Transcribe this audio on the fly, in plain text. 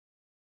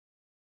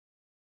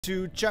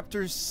To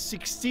chapter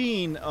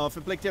 16 of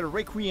A Plague Tale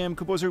Requiem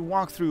composer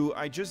walkthrough.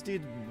 I just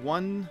did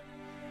one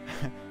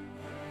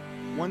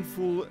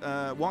full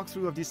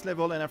walkthrough of this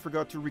level and I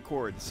forgot to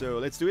record, so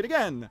let's do it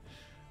again.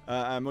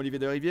 I'm Olivier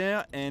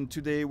Deriviere and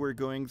today we're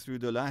going through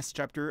the last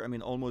chapter,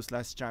 almost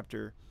last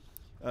chapter.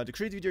 The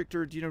creative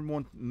director didn't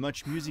want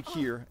much music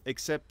here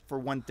except for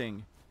one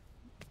thing.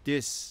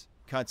 This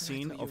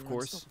cutscene, of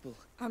course.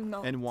 I'm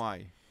not. And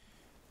why?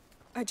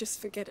 I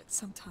just forget it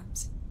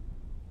sometimes.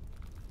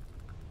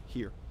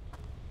 Here.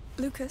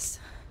 Lucas,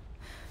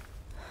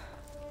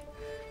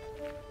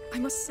 I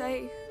must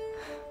say,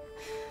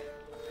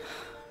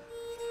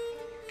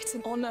 it's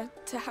an honor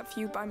to have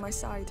you by my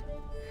side.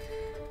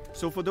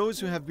 So for those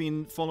who have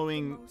been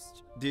following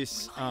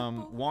this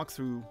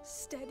walkthrough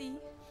steady,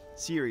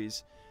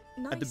 series,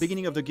 nice at the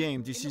beginning of the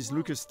game, this is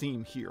Lucas'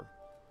 theme here.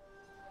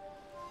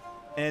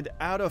 And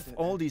out of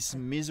all this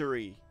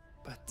misery,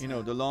 you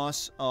know, the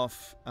loss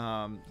of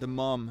the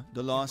mom,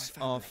 the loss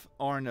of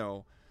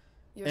Arno,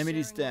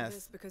 Emily's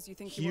death,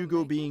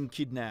 Hugo being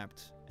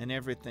kidnapped, and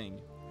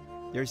everything,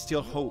 there's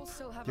still hope.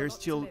 There's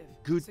still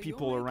good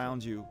people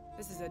around you,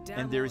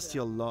 and there is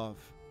still love.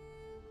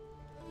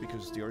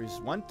 Because there is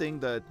one thing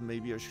that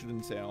maybe I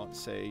shouldn't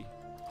say,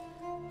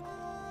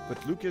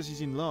 but Lucas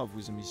is in love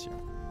with Amicia.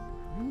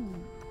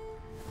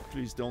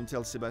 Please don't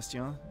tell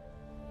Sebastian,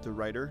 the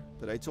writer,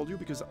 that I told you,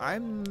 because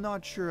I'm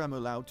not sure I'm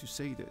allowed to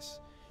say this.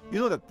 You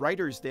know that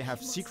writers, they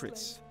have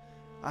secrets.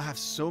 I have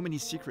so many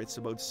secrets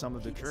about some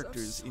of the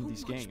characters in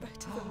this game,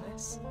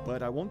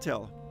 but I won't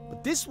tell.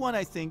 But this one,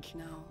 I think,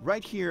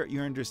 right here, you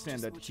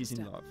understand that he's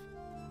in love.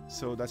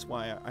 So that's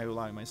why I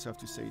allow myself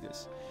to say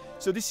this.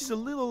 So this is a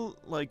little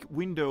like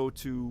window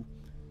to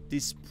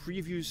this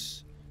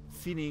previous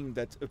feeling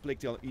that A Plague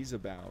Tale is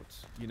about.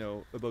 You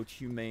know, about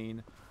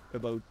humane,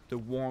 about the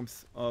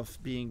warmth of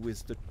being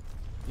with the,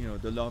 you know,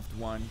 the loved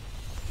one.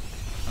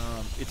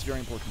 It's very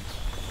important.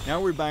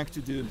 Now we're back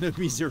to the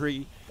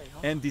misery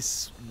and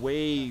these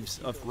waves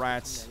of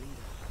rats,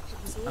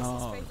 you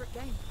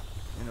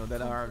know,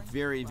 that are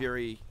very,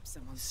 very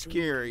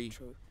scary,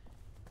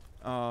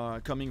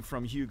 coming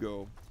from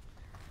Hugo.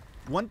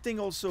 One thing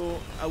also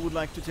I would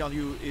like to tell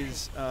you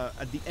is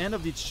at the end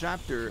of this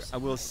chapter, I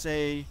will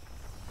say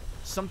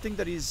something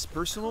that is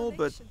personal,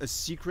 but a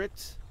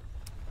secret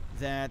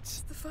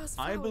that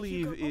I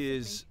believe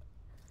is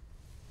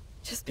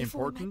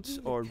important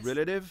or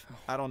relative.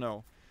 I don't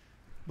know.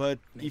 But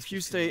if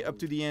you stay up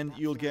to the end,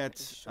 you'll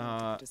get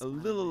a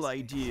little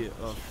idea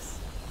of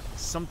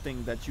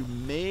something that you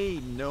may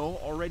know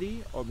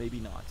already, or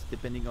maybe not,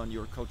 depending on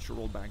your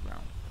cultural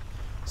background.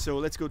 So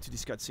let's go to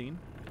this cutscene.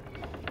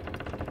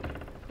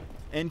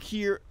 And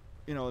here,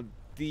 you know,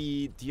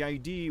 the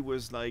idea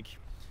was like,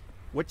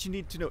 what you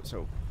need to know.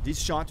 So this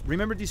shot,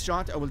 remember this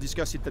shot? I will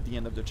discuss it at the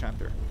end of the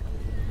chapter.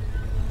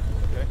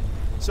 Okay.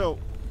 So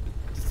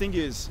the thing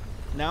is,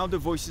 now the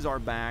voices are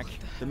back,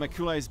 the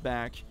macula is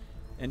back.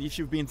 And if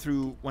you've been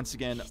through, once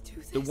again,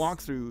 the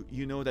walkthrough,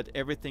 you know that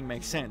everything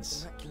makes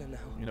sense.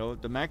 You know,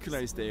 the macula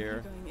is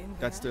there,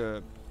 that's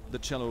the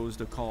cellos,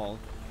 the call,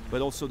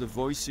 but also the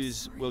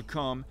voices will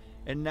come.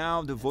 And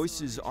now the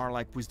voices are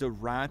like with the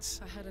rats,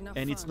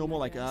 and it's no more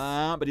like,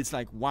 but it's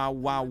like, wow,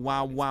 wow,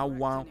 wow, wow,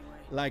 wow.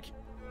 Like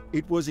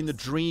it was in a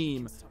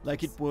dream,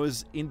 like it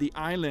was in the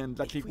island,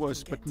 like it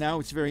was, but now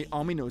it's very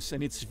ominous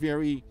and it's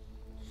very,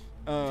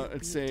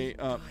 let's say,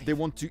 they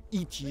want to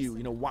eat you,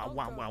 you know, wow,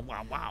 wow, wow,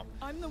 wow, wow.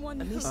 I'm the one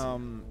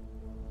who...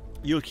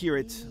 You'll hear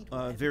it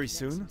very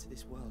soon.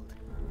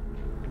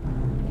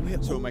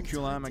 So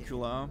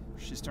macula,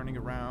 she's turning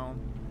around.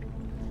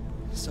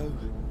 So...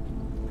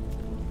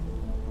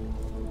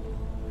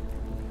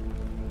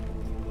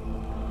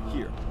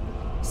 Here.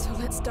 So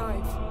let's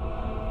dive.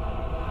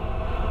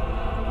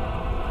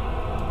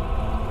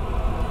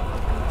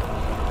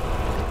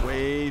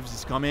 Waves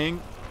is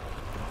coming.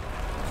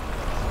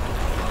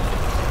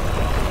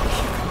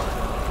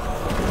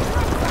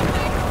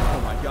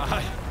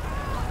 God.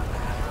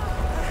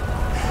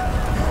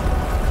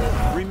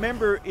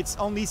 Remember, it's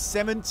only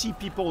 70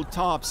 people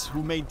tops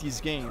who made this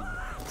game.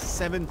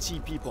 70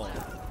 people.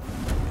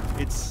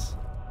 It's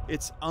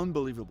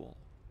unbelievable.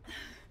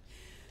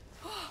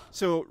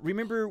 So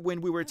remember when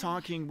we were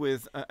talking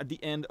with at the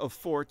end of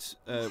Fort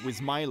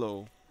with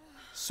Milo,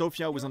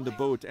 Sophia was on the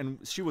boat and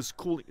she was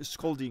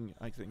scolding,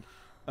 I think,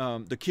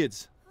 the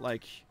kids,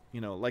 like,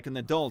 you know, like an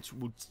adult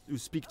would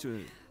speak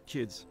to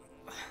kids,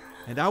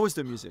 and that was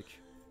the music.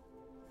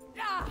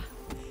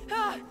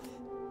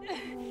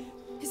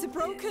 Is it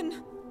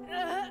broken?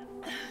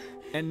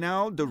 And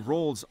now the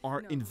roles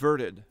are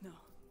inverted. No,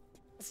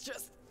 it's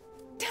just...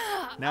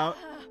 Now,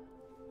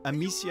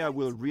 Amicia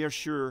will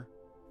reassure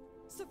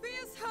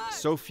Sophia's hurt.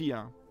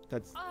 Sophia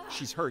that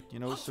she's hurt, you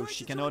know, so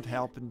she cannot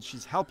help and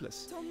she's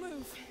helpless. Don't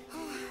move.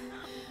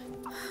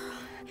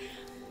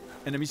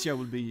 And Amicia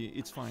will be,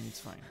 it's fine,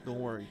 don't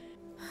worry.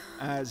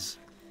 As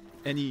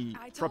any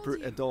proper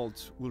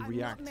adult will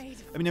react.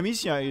 I mean,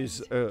 Amicia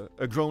is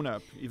a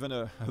grown-up, even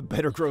a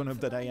better grown-up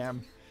than I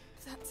am.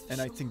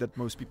 And I think that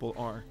most people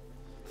are.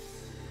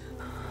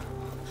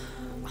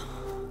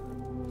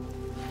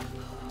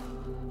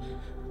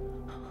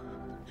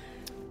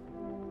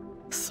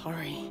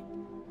 sorry.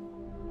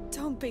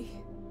 Don't be.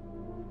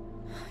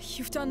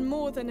 You've done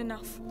more than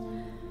enough.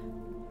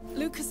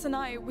 Lucas and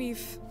I,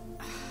 we've...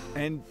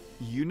 And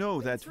you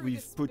know that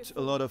we've put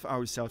a lot of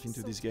ourselves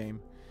into this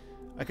game.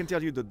 I can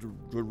tell you that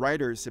the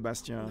writer,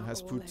 Sébastien,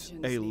 has put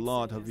a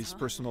lot of his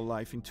personal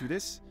life into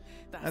this,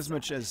 as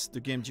much as the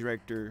game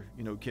director,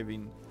 you know,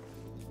 Kevin.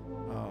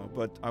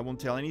 But I won't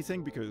tell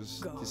anything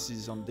because this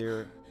is on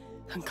their...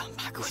 And come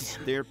back with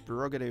him. their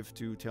prerogative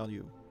to tell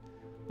you.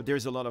 But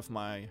there's a lot of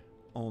my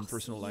own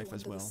personal life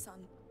as well.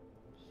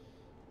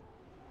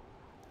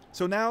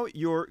 So now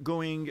you're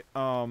going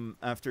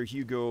after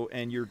Hugo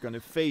and you're going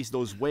to face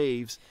those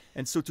waves.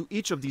 And so to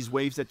each of these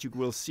waves that you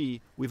will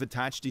see, we've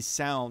attached this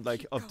sound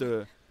like of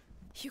the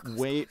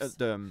way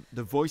the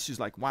voices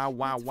like wow,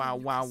 wow, wow,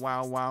 wow,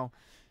 wow,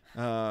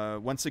 wow.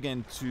 Once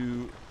again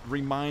to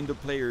remind the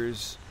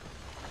players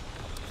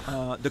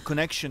the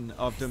connection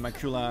of the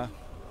macula.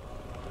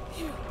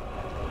 You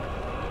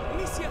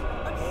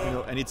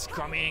know, and it's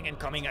coming and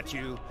coming at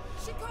you.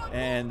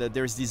 And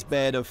there's this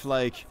bed of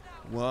like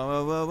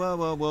whoa, whoa, whoa,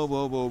 whoa, whoa,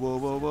 whoa, whoa, whoa,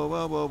 whoa,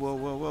 whoa, whoa, whoa,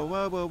 whoa, whoa,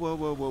 whoa, whoa, whoa,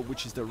 whoa, whoa,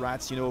 which is the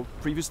rats. You know,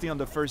 previously on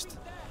the first,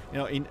 you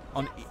know, in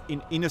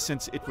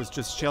Innocence it was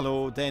just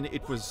cello, then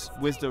it was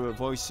with the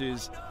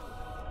voices,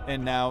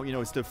 and now you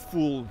know it's the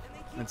full,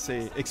 let's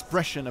say,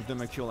 expression of the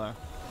macula.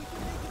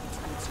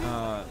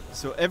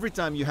 So every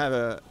time you have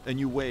a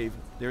new wave,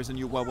 there's a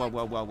new wow, wow,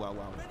 wow, wow, wow,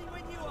 wow.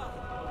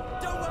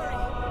 Don't worry,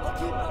 I'll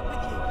keep up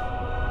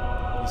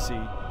with You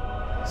see,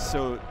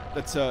 so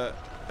that's a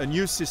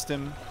new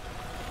system.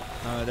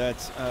 That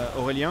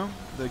Aurélien,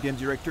 the game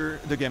director,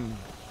 the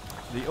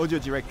audio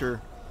director,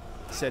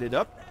 set it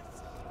up,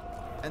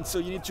 and so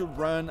you need to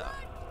run.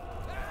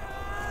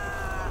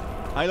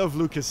 I love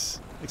Lucas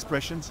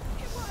expressions.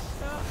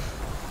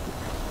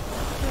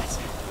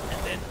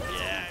 And then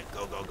yeah,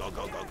 go, go, go,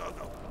 go, go, go,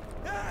 go.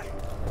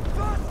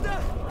 Faster!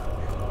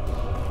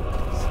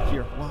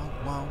 Here, wow,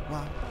 wow,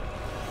 wow.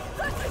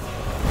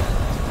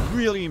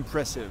 Really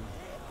impressive.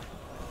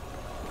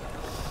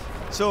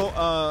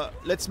 So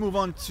let's move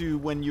on to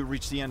when you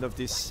reach the end of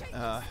this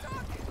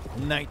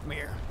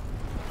nightmare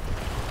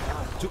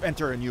to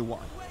enter a new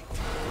one.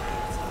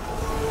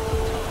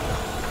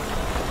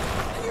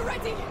 Are you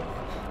ready?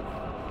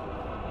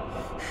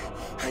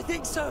 I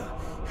think so.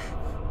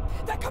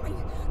 They're coming.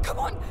 Come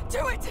on,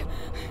 do it.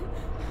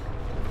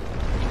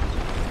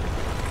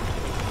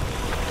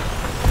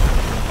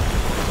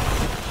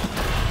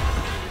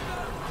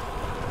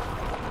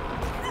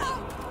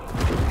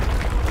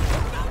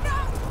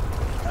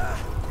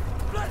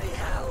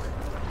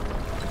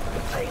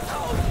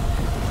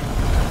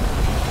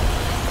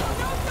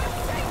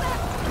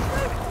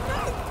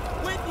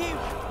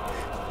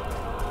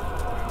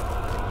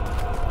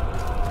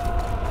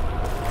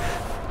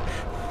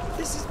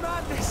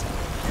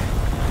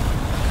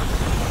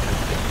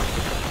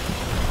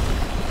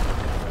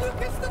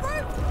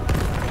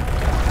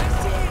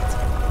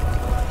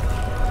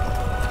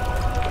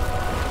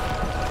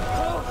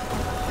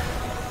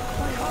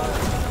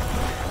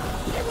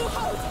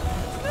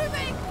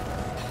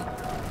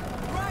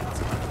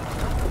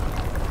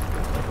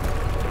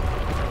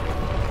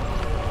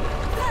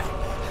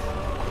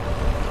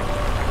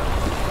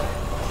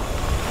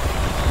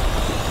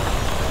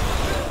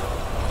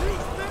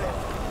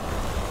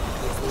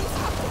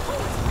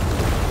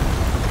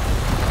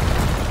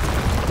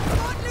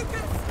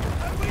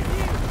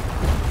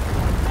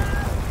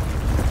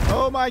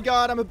 Oh my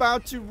god, I'm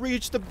about to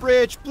reach the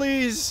bridge,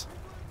 please!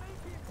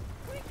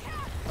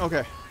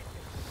 Okay.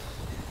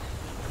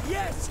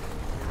 Yes!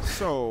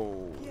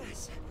 So...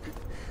 Yes!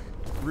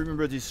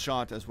 remember this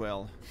shot as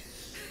well.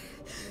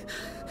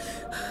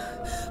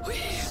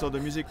 So the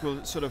music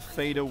will sort of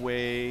fade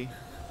away.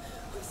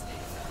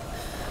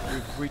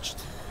 We've reached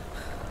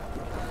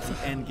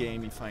the end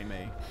game, if I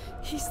may.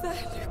 He's there,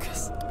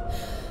 Lucas.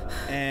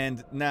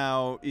 And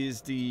now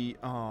is the...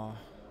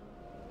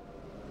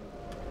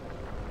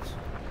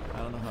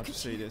 I don't know how to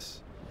say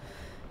this.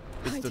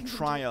 It's the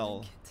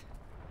trial,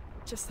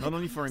 not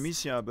only for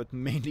Amicia, but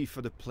mainly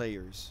for the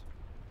players.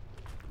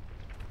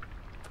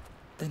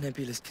 The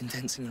nebula's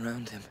condensing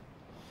around him.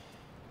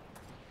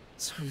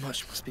 So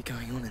much must be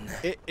going on in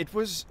there. It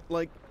was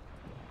like,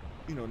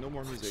 you know, no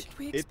more music.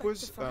 It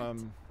was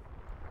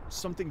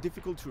something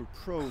difficult to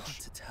approach, Hard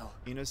to tell.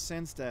 in a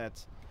sense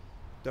that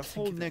the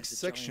whole next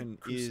section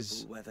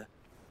is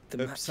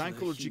a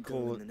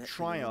psychological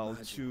trial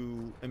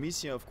to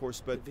Amicia, of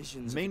course, but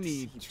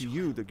mainly to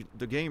you,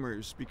 the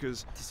gamers,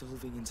 because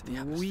dissolving into the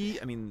atmosphere.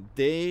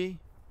 they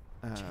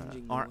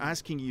are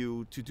asking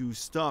you to do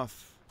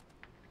stuff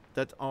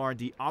that are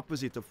the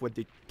opposite of what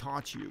they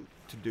taught you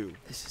to do.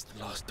 This is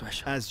the last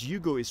threshold. As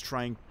Hugo is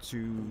trying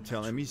to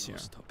tell Amicia.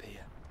 Stop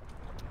here.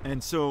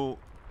 And so,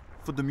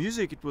 for the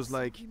music, it was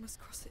like, You must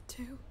cross it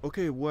too.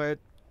 okay, what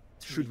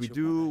should we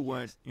do?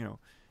 What, you know?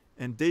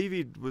 And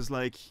David was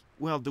like,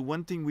 well, the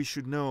one thing we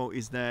should know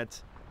is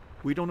that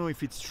we don't know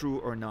if it's true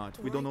or not.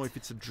 We don't know if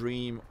it's a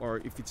dream or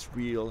if it's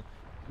real.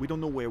 We don't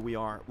know where we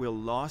are. We're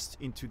lost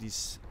into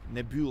this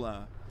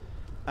nebula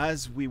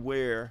as we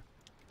were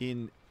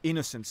in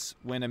innocence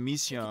when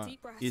Amicia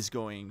deep breath. is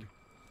going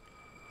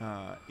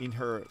in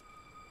her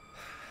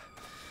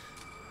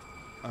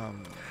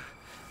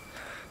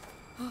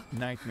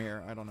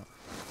nightmare, I don't know.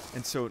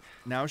 And so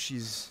now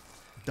she's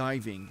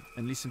diving,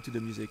 and listen to the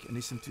music and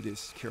listen to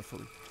this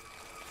carefully.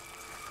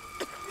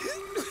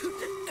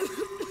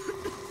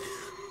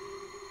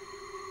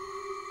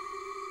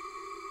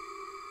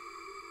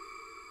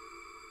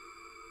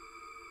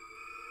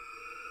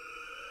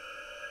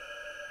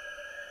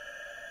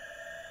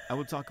 I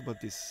will talk about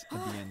this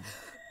at the end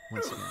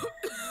once again.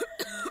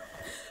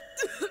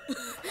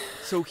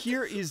 So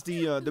here is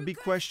the big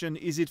question: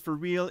 is it for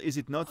real? Is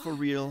it not for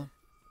real?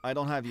 I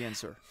don't have the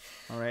answer.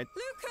 All right.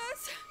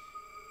 Lucas!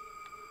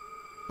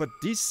 But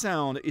this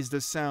sound is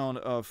the sound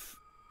of,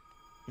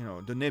 you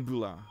know, the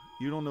nebula.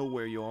 You don't know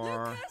where you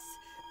are.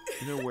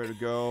 Lucas! You know where to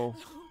go.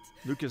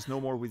 Lucas, no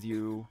more with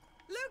you.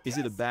 Lucas! Is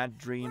it a bad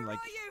dream, Where like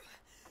are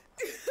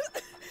you?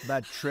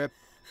 bad trip?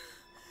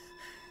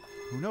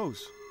 Who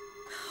knows?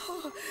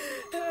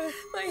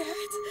 My head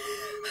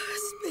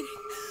spinning.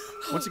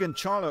 Once again,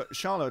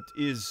 Charlotte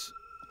is,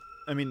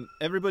 I mean,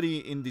 everybody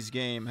in this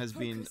game has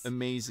been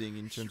amazing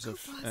in terms of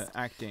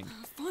acting.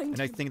 And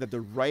I think that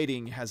the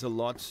writing has a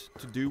lot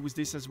to do with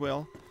this as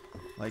well.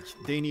 Like,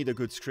 they need a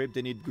good script,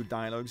 they need good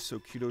dialogues, so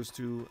kudos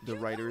to the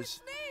writers.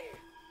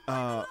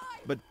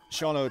 But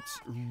Charlotte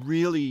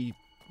really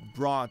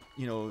brought,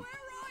 you know,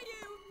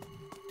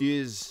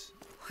 this,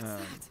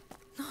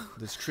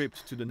 the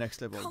script to the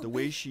next level. The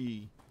way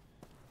she...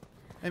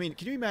 I mean,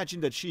 can you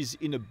imagine that she's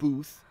in a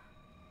booth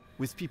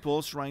with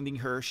people surrounding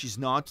her? She's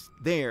not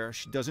there.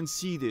 She doesn't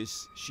see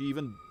this. She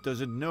even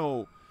doesn't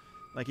know,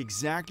 like,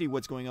 exactly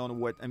what's going on,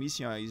 what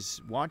Amicia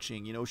is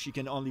watching. You know, she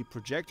can only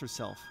project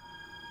herself.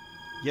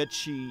 Yet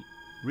she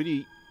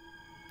really,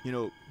 you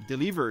know,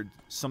 delivered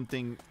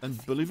something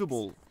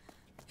unbelievable.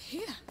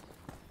 Here.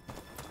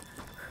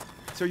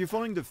 So you're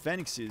following the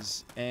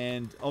Phoenixes,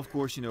 and of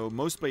course, you know,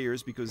 most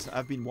players, because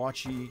I've been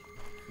watching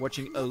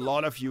a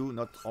lot of you,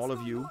 not all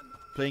of you,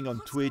 playing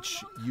on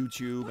Twitch,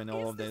 YouTube, and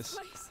all of this,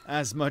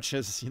 as much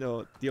as, you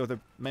know, the other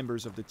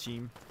members of the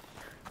team.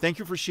 Thank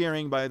you for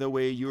sharing, by the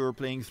way, you're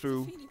playing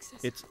through.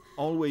 It's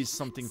always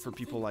something for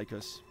people like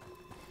us.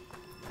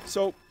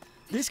 So,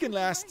 this can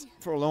last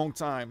for a long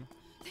time,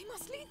 They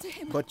must lead to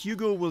him. but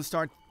Hugo will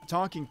start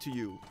talking to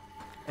you.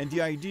 And the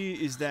idea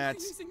is that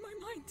I'm losing my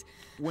mind.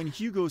 when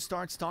Hugo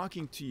starts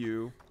talking to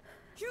you,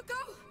 Hugo!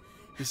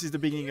 this is the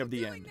beginning of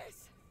the end.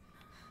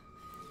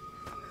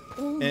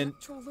 All And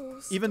natural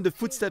laws even the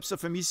footsteps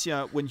of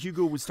Amicia, when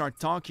Hugo will start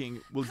talking,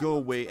 will go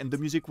away, and the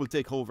music will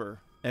take over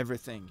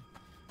everything.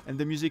 And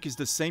the music is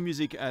the same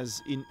music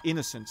as in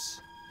Innocence,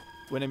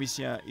 when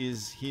Amicia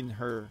is in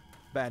her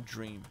bad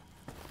dream.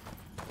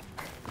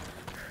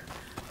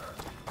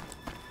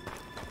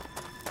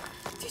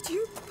 Did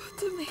you put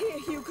them here,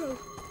 Hugo?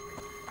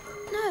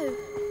 No.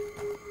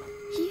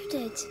 You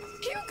did.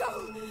 Hugo!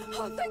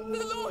 Oh, thank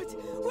the Lord!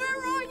 Where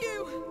are you?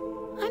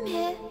 I'm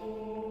here.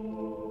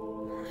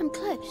 I'm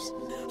close.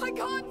 I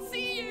can't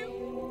see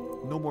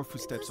you! No more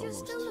footsteps Because you're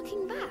almost. still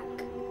looking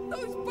back.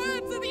 Those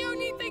birds are the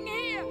only thing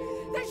here!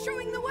 They're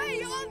showing the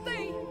way, aren't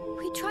they?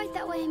 We tried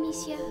that way,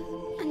 Amicia,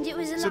 and it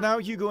was a So now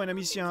Hugo and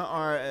Amicia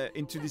are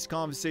into this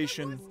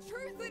conversation. There's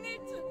truth in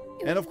it!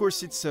 And of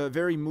course it's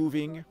very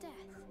moving. death.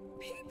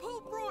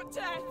 People brought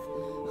death!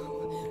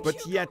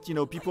 But yet, you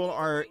know, people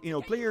are, you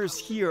know, players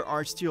here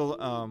are still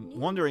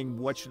wondering,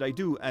 what should I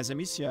do, as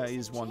Amicia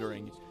is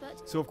wondering.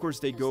 So of course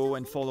they go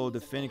and follow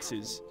the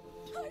Phoenixes.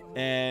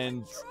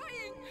 And,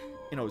 Trying!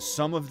 you know,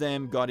 some of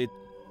them got it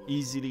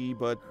easily,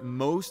 but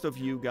most of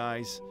you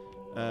guys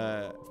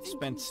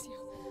spent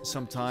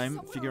some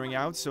time figuring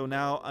out. So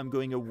now I'm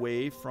going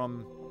away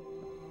from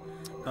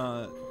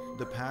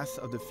the path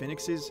of the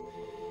Phoenixes.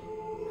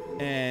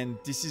 And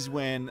this is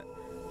when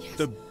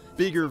the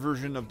bigger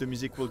version of the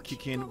music will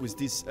kick in with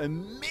these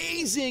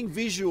amazing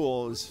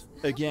visuals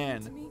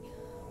again.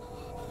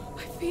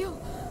 I feel...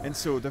 And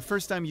so the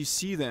first time you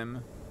see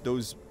them,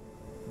 those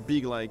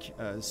big like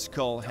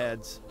skull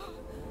heads,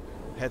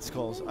 head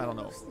skulls, I don't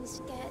know. Lost and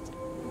scared.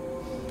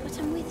 But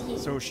I'm with you.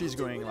 So she's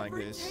going like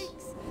whatever it this,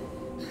 takes.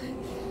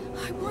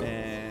 I want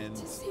and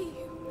to see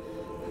you.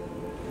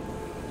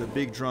 the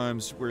big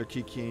drums will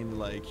kick in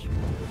like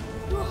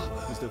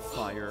with the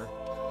fire.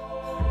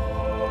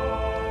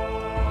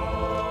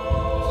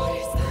 What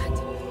is that?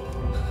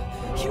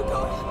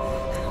 Hugo,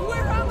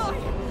 where am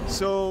I?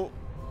 So,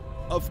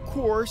 of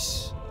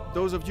course,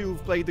 those of you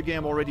who've played the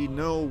game already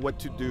know what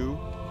to do.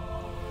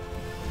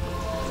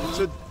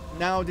 So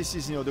now this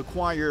is, you know, the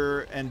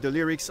choir, and the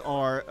lyrics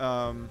are,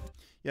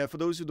 yeah, for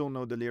those who don't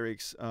know the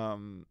lyrics,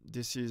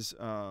 this is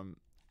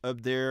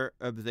up there,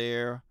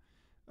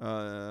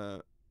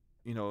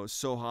 you know,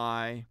 so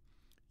high,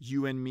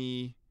 you and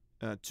me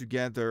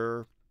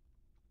together,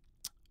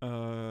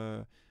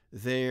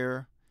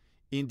 there,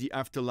 in the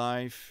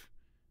afterlife,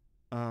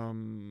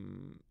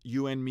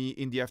 you and me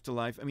in the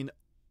afterlife. I mean,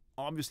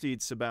 obviously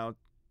it's about,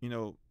 you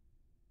know,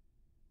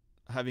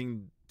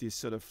 having this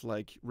sort of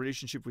like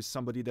relationship with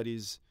somebody that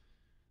is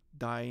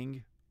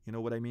dying, you know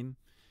what I mean?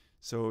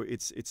 So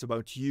it's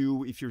about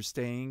you if you're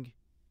staying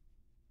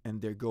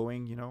and they're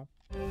going, you know.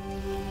 Go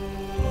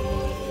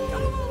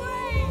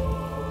away!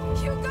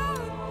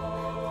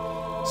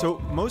 Hugo! So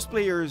most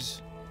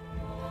players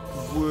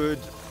would,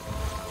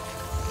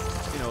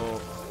 you know,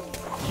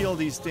 kill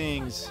these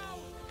things.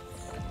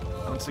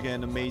 Once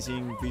again,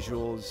 amazing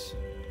visuals.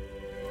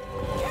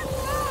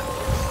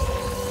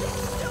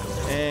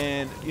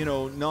 And, you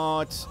know,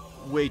 not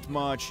wait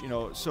much, you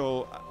know.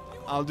 So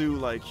I'll do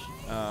like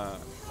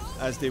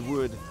as they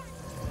would.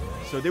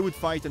 So they would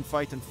fight and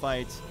fight and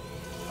fight.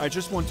 I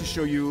just want to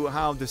show you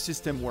how the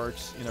system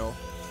works, you know.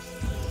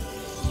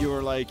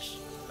 You're like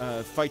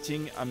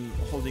fighting. I'm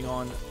holding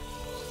on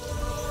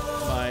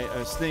my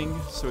sling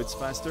so it's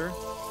faster.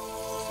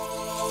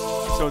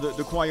 So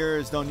the choir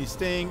has done his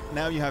thing.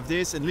 Now you have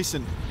this, and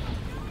listen.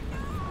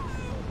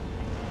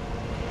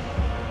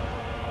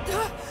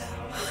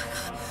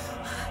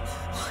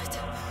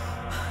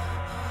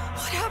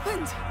 What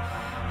happened?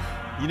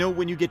 You know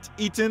when you get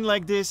eaten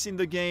like this in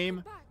the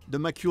game, the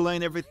macula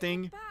and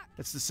everything,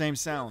 that's the same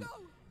sound.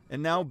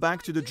 And now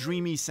back to the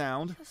dreamy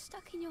sound. You're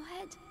stuck in your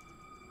head.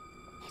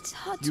 It's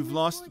hard to You've move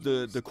lost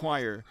forward. the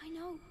choir. I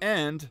know.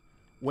 And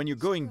when you're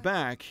going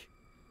back,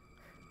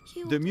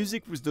 the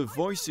music with the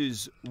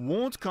voices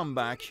won't come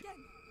back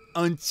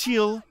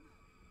until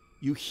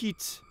you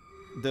hit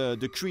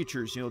the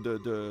creatures, you know,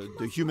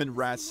 the human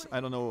rats. I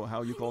don't know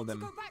how you call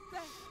them.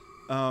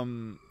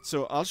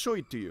 So I'll show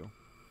it to you.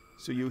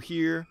 So you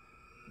hear,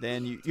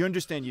 then you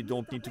understand you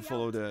don't need to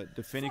follow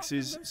the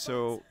phoenixes.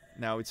 So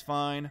now it's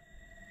fine.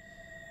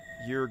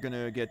 You're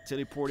gonna get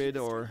teleported,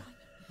 or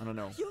I don't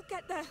know. You'll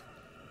get there.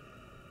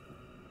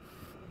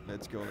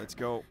 Let's go, let's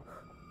go.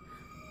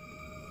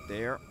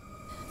 There.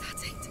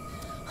 That's it.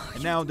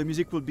 And now the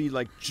music will be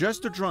like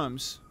just the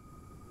drums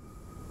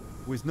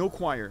with no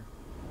choir.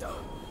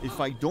 If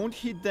I don't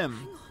hit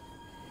them,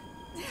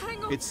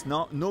 Hang on. it's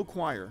not no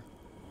choir.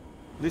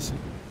 Listen.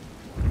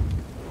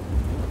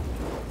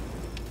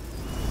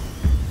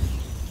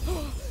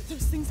 Oh,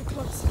 those things are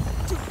close.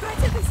 Do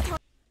better this time.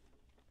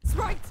 That's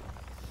right.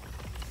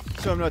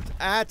 So I'm not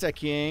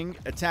attacking,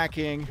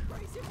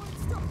 Raise it won't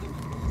stop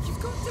them.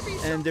 You've got to be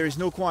and there is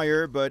no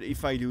choir, but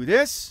if I do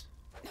this.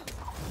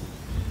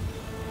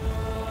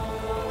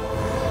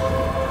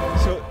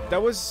 So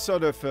that was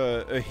sort of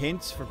a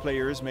hint for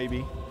players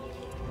maybe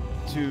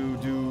to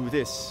do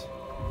this.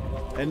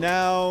 And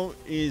now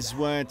is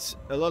what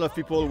a lot of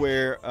people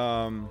were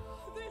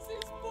This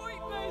is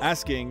pointless.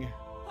 asking,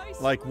 I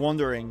like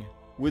wondering,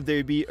 would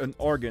there be an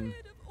organ?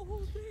 tired of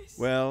all this.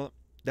 Well,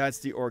 that's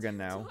the organ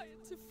now.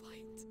 Tired to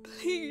fight.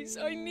 Please,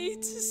 I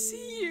need to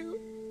see you.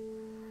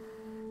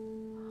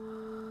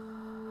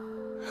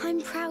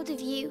 I'm proud of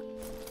you.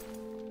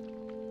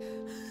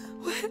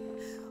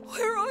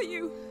 Where are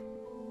you?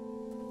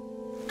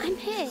 I'm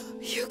here.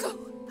 Hugo,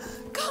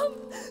 come.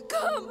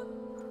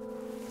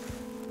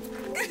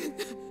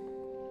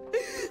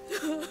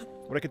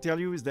 What I can tell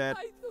you is that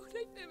I thought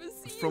I'd never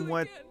see from you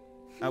what again.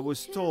 I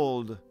was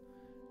told,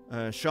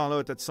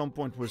 Charlotte at some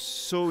point was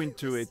so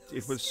into it.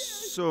 It was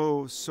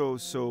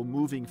so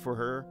moving for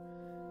her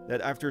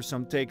that after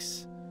some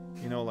takes,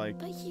 you know, like,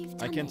 But you've I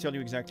done can't it. tell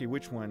you exactly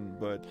which one,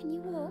 but Can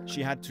you walk?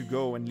 she had to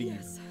go and leave.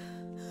 Yes.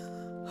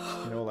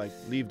 You know, like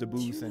leave the Do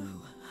you booth know and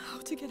how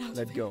to get out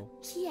let of here? go.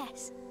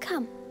 Yes.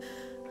 Come.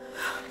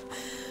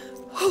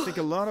 I think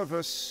a lot of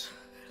us,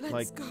 Let's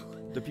like go.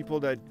 the people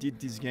that did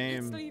this Let's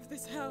game, leave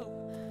this hell.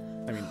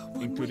 I mean,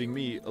 One including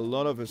way. me, a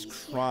lot of us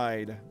Alicia,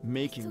 cried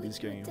making Thought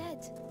this you were game.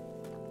 dead.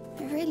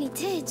 I really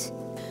did.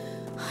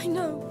 I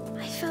know.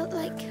 I felt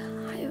like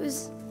I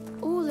was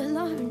all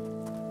alone.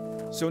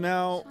 So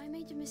now So I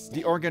made a mistake.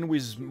 the organ will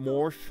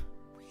morph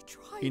We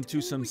tried into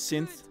all some we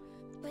synth,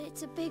 But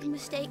it's a big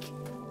mistake.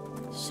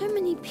 So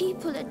many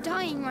people are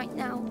dying right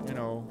now. you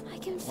know, I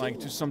can feel like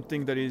to it.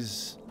 something that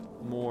is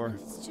more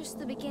It's just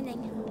the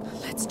beginning.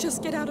 could. Let's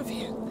just get out of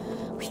here.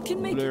 We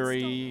can make it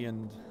blurry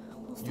and stop.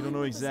 We'll you find don't know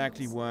other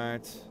exactly sense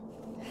what,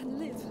 and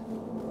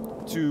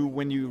live. to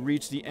when you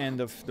reach the end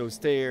of those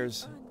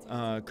stairs,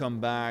 come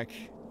back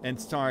and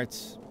start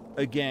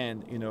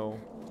again, you know,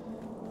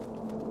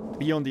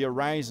 beyond the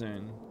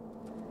horizon,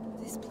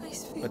 This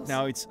place feels but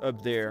now it's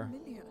up there.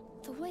 familiar.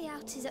 The way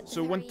out is at the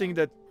So one very thing end.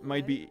 that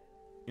might be,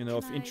 you know,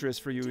 of Can I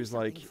interest for you do is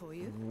like, something for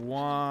you?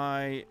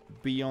 why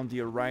beyond the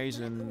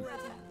horizon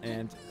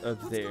and up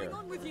What's there? going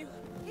on with you?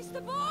 It's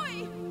the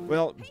boy!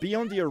 Well,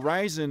 beyond the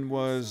horizon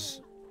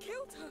was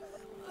Killed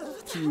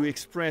her. to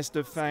express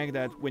the fact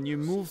that when you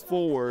move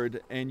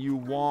forward and you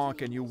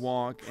walk and you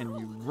walk and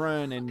you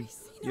run and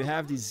you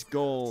have this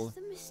goal, It's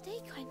the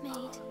mistake I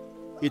made.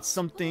 it's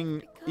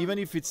something, even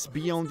if it's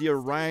beyond the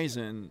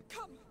horizon,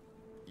 Come.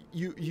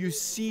 you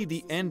see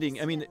the ending.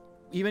 I mean,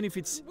 even if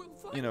it's, We'll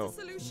find you know,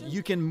 the solution.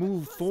 you can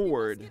move First we must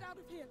forward. get out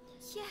of here.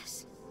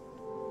 Yes.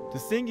 The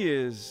thing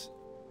is,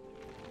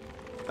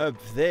 up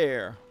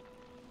there,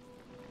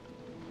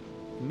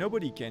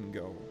 nobody can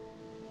go.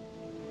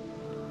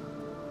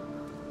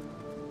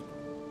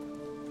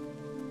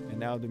 And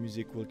now the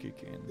music will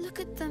kick in. Look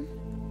at them.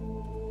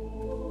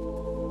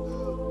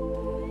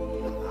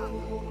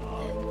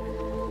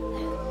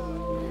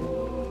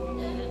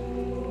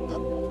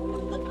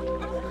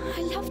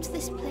 loved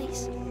this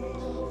place.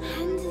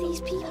 And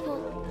these people.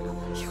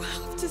 You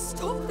have to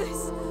stop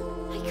this.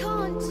 I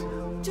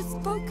can't. Just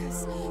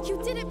focus.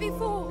 You did it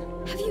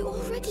before. Have you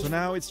already? So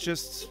now it's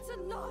just, It's a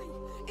lie.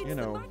 It's you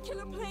know, the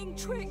macula playing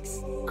tricks.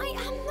 I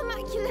am the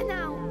macula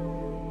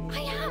now. I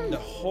am. the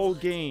whole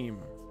game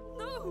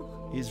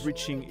No. is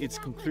reaching its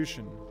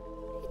conclusion.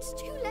 It's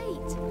too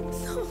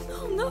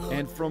late. No.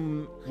 And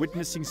from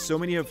witnessing so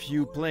many of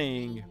you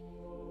playing,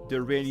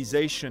 the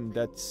realization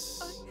that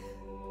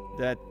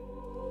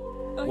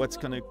what's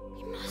gonna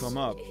We must come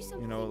up, do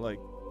you know, something. like,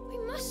 We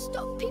must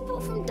stop people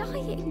from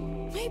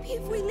dying. Maybe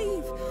if we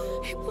leave,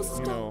 it will you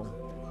stop. know,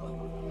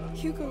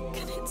 Hugo,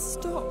 can it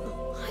stop?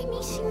 I'm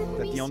eating with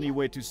that me. the only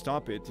way to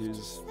stop it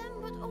is. Them,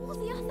 but all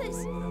the others,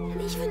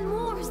 and even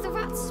more as the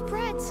rat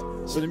spreads.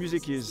 So the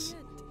music is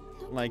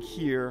like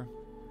here,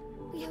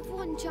 We have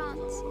one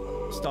chance.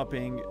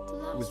 stopping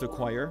with the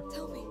choir,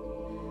 Tell me.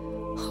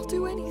 I'll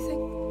do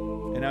anything.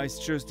 and now it's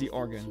just the You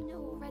organ, know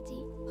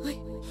already.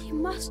 You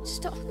must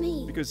stop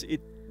me. because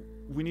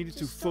we needed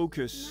to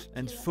focus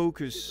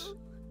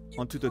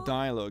onto the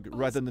dialogue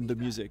rather than the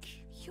music.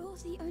 You're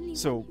the only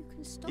So, one who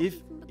can stop if- me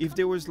from if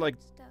there was, becoming like,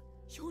 a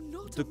monster. You're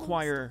not The a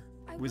choir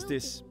I with will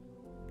this,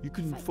 you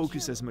couldn't I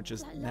focus kill as much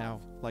as what I now,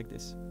 love. like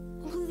this.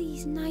 All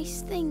these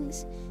nice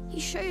things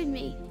you showed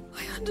me.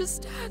 monster. I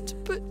understand,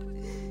 but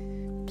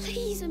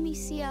Please,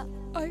 Amicia.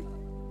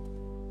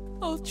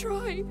 I'll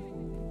try.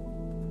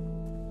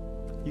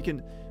 You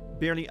can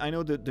barely, I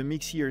know that the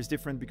mix here is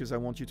different because I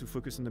want you to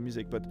focus on the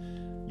music, but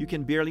you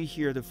can barely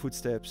hear the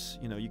footsteps,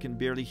 you know, you can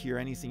barely hear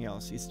anything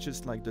else. It's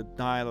just like the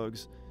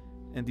dialogues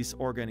and this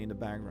organ in the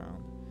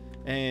background.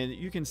 And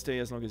you can stay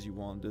as long as you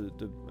want.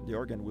 The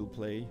organ will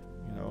play,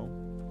 you know.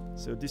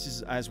 So this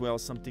is as well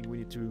something we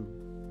need to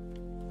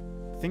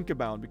think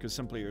about, because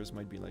some players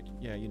might be like,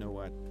 yeah, you know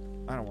what,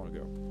 I don't want to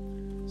go.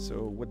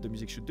 So what the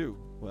music should do?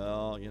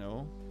 Well, you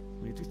know,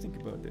 we need to think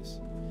about this.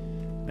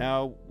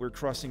 Now we're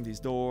crossing this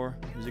door.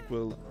 Music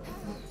will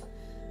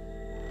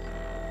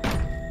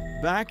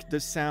back the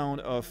sound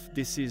of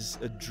this is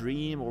a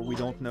dream or we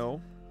don't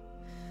know.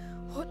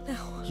 What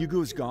now?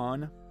 Hugo's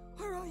gone.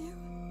 Where are you?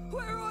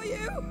 Where are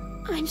you?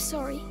 I'm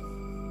sorry,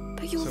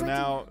 but you're So ready.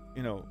 now,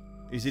 you know,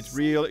 is it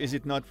real? Is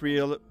it not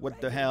real? What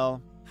the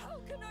hell? How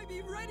can I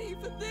be ready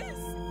for this?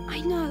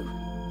 I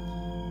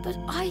know, but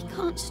I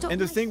can't stop. And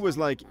the thing was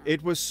like,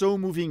 it was so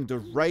moving, the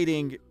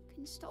writing,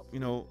 Can stop. you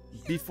know,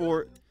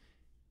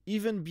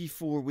 even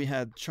before we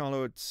had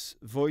Charlotte's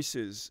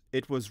voices,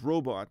 it was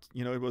robot,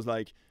 you know, it was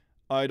like,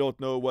 I don't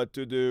know what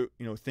to do,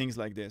 you know, things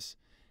like this.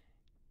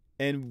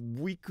 And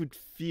we could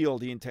feel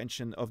the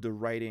intention of the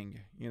writing,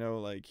 you know,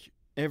 like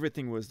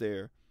everything was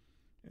there.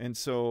 And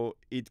so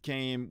it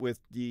came with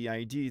the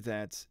idea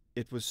that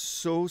it was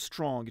so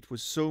strong, it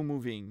was so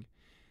moving.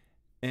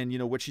 And, you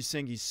know, what she's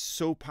saying is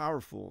so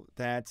powerful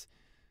that,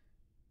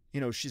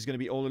 you know, she's going to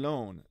be all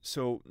alone.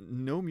 So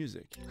no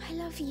music, I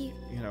love you.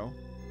 you know.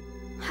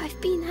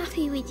 I've been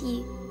happy with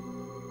you.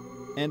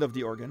 End of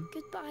the organ.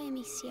 Goodbye,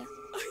 Amicia.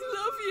 I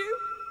love you.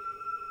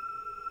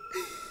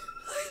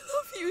 I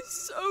love you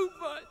so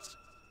much.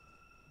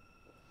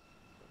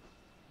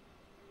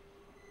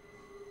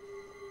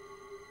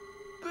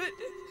 But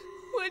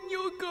when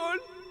you're gone,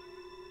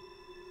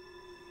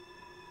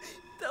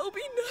 there'll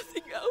be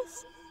nothing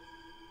else.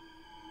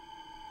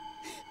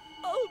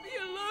 I'll be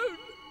alone.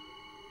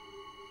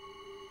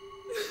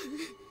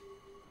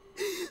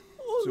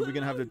 All So we're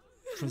going to have the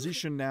alone.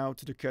 transition now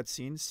to the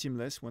cutscene,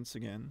 seamless once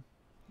again,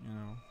 you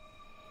know.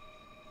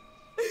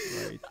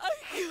 Right. I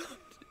can't.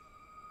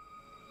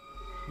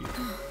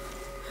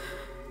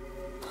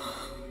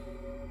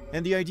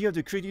 And the idea of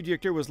the creative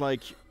director was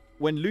like,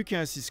 when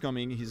Lucas is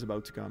coming, he's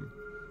about to come.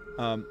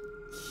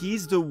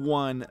 He's the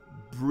one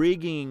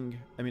bringing,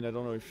 I mean, I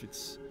don't know if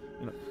it's,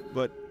 you know,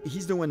 but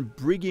he's the one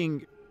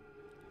bringing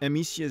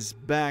Amicia's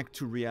back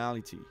to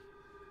reality.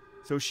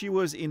 So she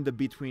was in the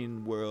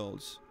between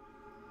worlds.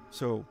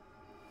 So,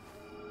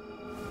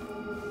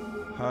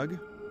 hug,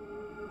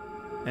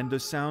 and the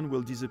sound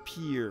will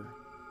disappear.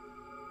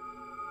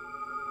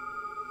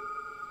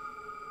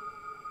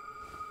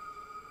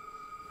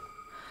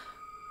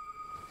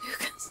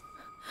 Lucas.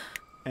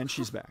 And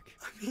she's back.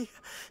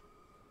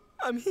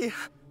 I'm here.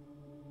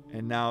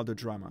 And now the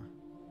drama.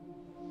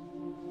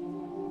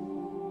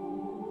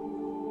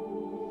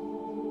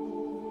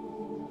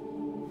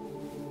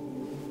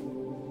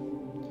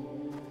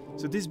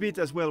 So this bit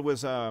as well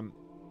was,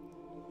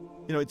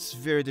 you know, it's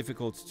very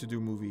difficult to do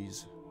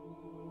movies.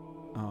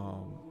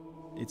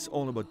 It's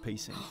all about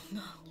pacing. Oh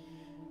no.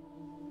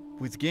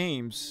 With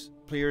games,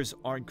 players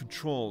are in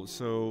control,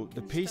 so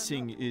the Can I stand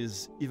pacing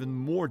is even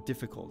more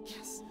difficult.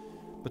 Yes.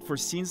 But for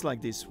scenes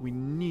like this, we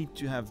need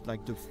to have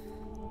like the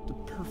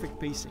perfect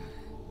pacing.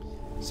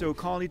 So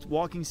call it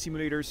walking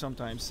simulator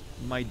sometimes,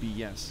 might be,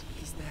 yes.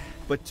 He's there.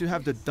 But to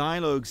have the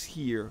dialogues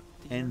here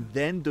and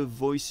then the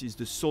voices,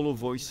 the solo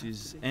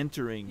voices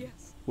entering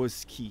Yes.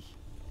 was key.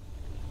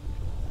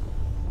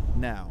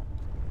 Now.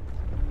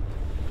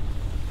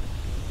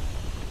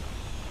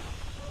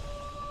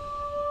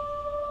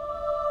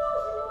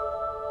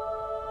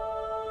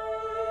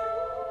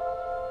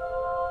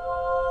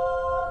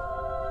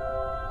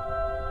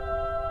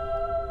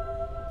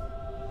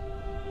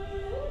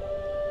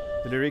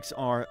 lyrics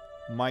are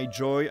my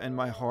joy and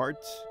my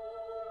heart.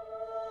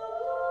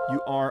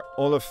 You are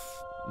all of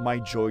my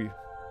joy,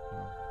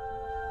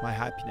 my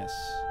happiness.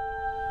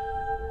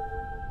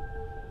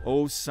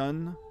 Oh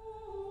sun,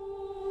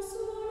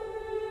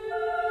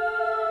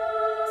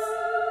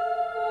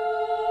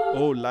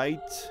 oh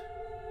light,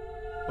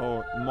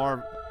 oh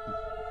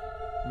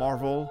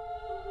marvel,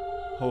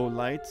 oh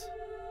light.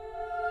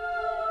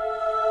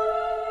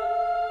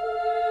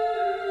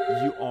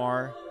 You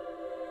are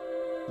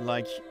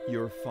like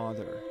your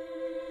father.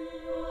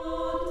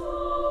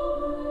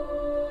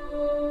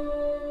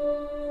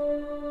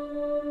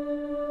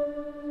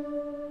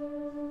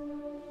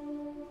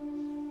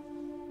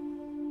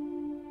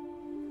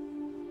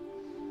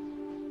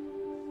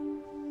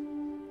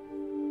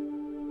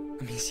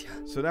 Amicia.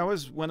 So that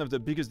was one of the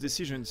biggest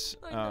decisions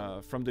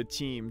from the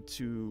team,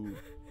 to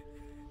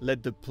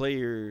let the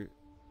player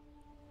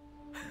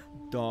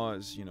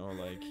does,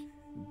 like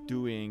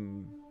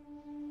doing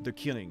the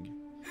killing.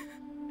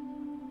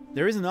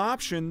 There is an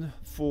option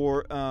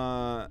for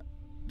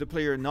the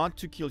player not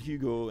to kill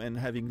Hugo and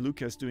having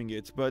Lucas doing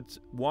it, but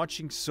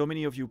watching so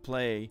many of you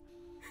play,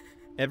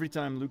 every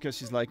time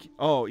Lucas is like,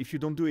 oh, if you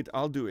don't do it,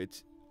 I'll do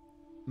it.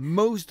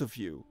 Most of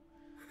you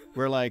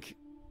were like,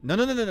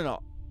 no,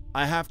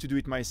 I have to do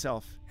it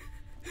myself.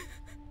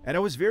 And it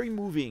was very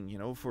moving,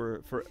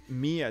 for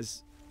me,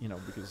 as,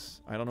 because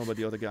I don't know about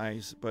the other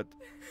guys, but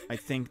I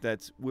think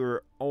that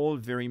we're all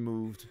very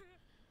moved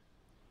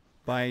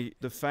by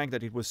the fact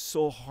that it was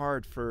so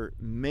hard for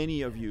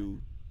many of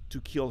you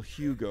to kill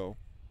Hugo.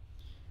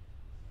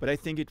 But I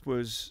think it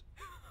was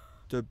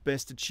the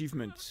best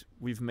achievement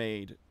we've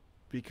made,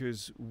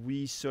 because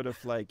we sort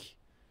of like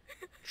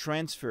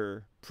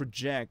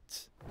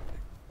project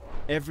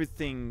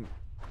everything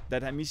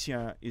that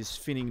Amicia is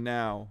feeling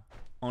now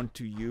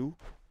onto you.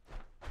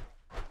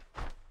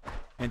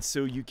 And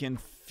so you can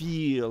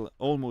feel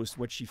almost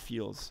what she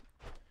feels,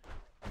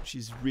 which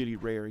is really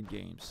rare in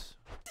games.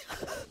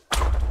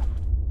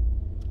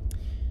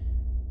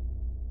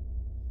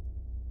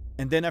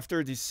 And then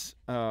after this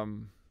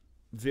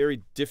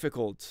very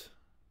difficult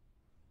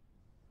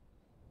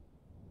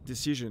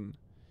decision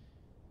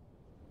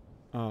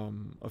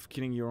of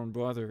killing your own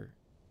brother,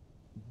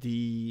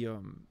 it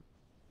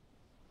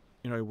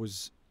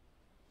was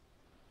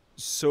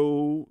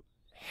so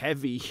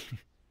heavy,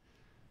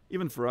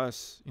 even for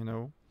us,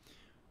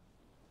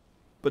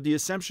 But the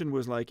assumption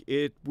was like,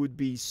 it would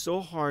be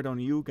so hard on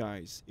you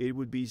guys. It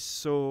would be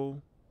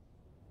so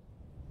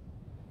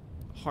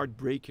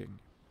heartbreaking,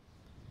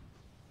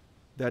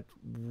 that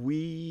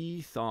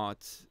we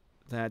thought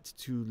that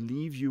to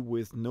leave you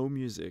with no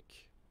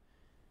music,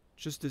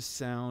 just the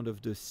sound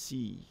of the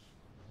sea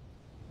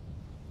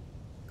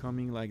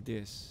coming like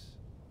this,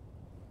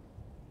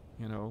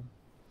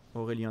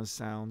 Aurelien's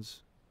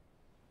sounds,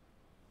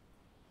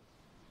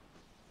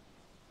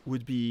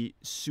 would be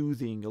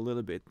soothing a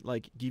little bit,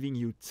 like giving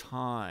you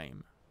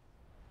time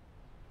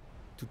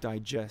to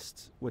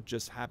digest what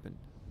just happened.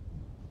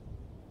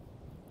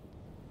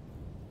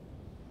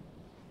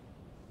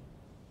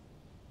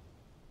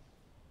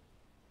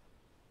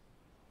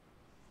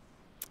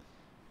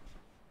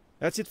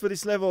 That's it for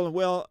this level.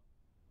 Well,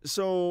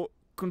 so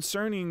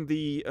concerning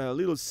the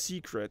little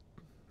secret,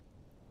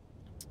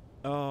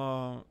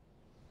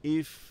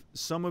 if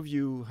some of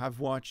you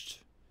have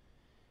watched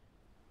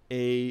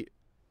a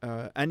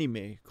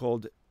anime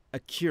called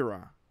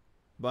Akira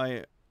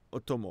by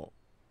Otomo,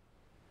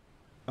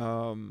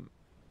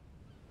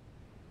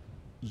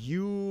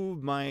 you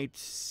might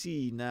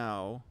see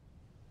now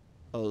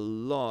a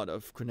lot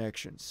of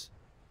connections.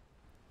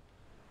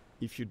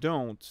 If you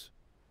don't,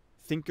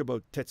 think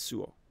about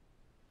Tetsuo.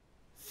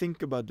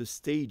 Think about the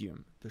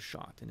stadium, the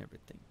shot and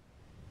everything.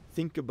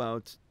 Think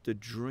about the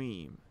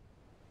dream.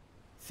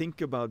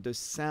 Think about the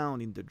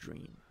sound in the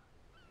dream.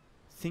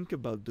 Think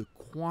about the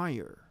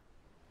choir.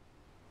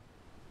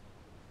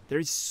 There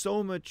is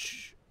so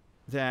much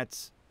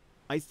that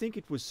I think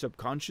it was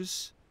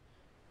subconscious,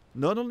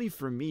 not only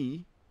for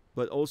me,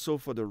 but also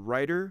for the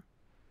writer.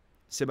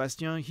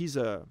 Sébastien,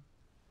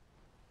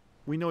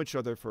 we know each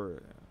other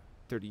for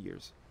 30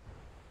 years.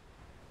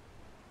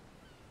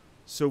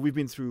 So we've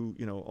been through,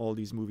 all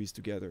these movies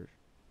together.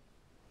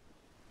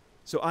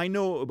 So I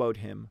know about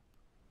him.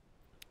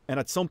 And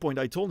at some point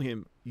I told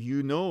him,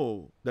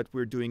 that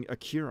we're doing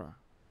Akira.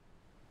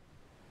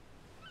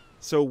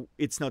 So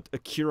it's not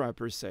Akira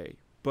per se,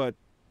 but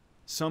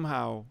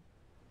somehow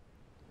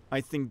I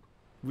think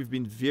we've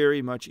been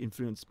very much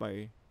influenced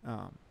by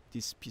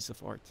this piece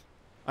of art.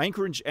 I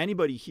encourage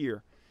anybody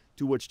here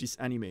to watch this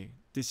anime.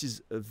 This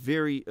is a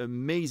very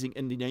amazing,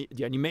 and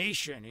the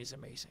animation is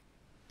amazing.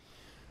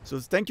 So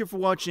thank you for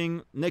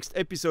watching. Next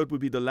episode will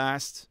be the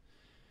last.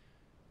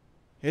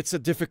 It's a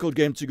difficult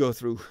game to go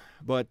through,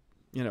 but,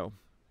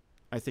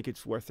 I think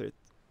it's worth it.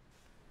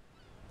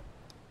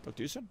 Talk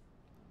to you soon,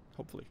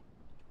 hopefully.